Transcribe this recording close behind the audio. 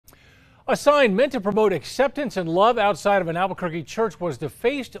A sign meant to promote acceptance and love outside of an Albuquerque church was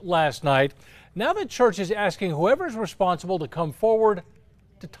defaced last night. Now the church is asking whoever is responsible to come forward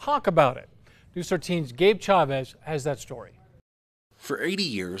to talk about it. News 13's Gabe Chavez has that story. For 80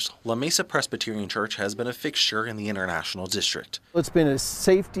 years, La Mesa Presbyterian Church has been a fixture in the International District. It's been a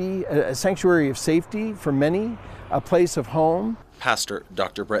sanctuary of safety for many, a place of home. Pastor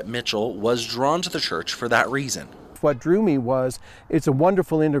Dr. Brett Mitchell was drawn to the church for that reason. What drew me was it's a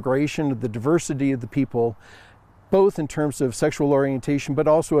wonderful integration of the diversity of the people, both in terms of sexual orientation, but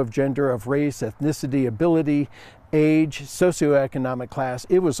also of gender, of race, ethnicity, ability, age, socioeconomic class.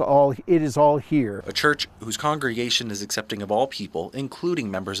 It is all here. A church whose congregation is accepting of all people, including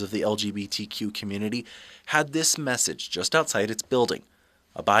members of the LGBTQ community, had this message just outside its building: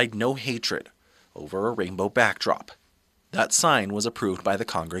 "Abide no hatred," over a rainbow backdrop. That sign was approved by the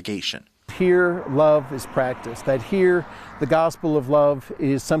congregation. Here, love is practiced. That here, the gospel of love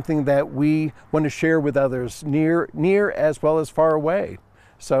is something that we want to share with others, near as well as far away.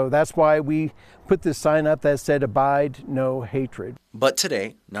 So that's why we put this sign up that said, "Abide no hatred." But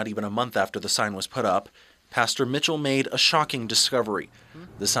today, not even a month after the sign was put up, Pastor Mitchell made a shocking discovery.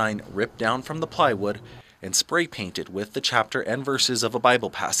 The sign ripped down from the plywood and spray painted with the chapter and verses of a Bible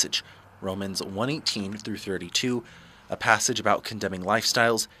passage, Romans 1:18 through 32, a passage about condemning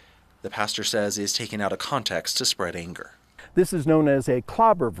lifestyles the pastor says is taken out of context to spread anger. This is known as a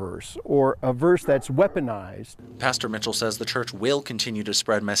clobber verse, or a verse that's weaponized. Pastor Mitchell says the church will continue to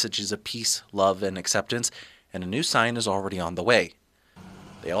spread messages of peace, love, and acceptance, and a new sign is already on the way.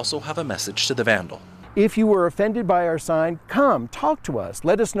 They also have a message to the vandal. If you were offended by our sign, come, talk to us.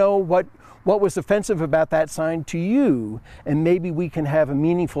 Let us know what was offensive about that sign to you, and maybe we can have a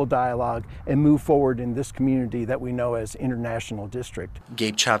meaningful dialogue and move forward in this community that we know as International District.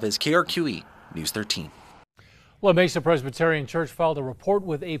 Gabe Chavez, KRQE, News 13. La Mesa Presbyterian Church filed a report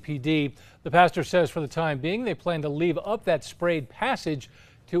with APD. The pastor says for the time being, they plan to leave up that sprayed passage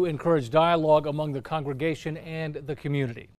to encourage dialogue among the congregation and the community.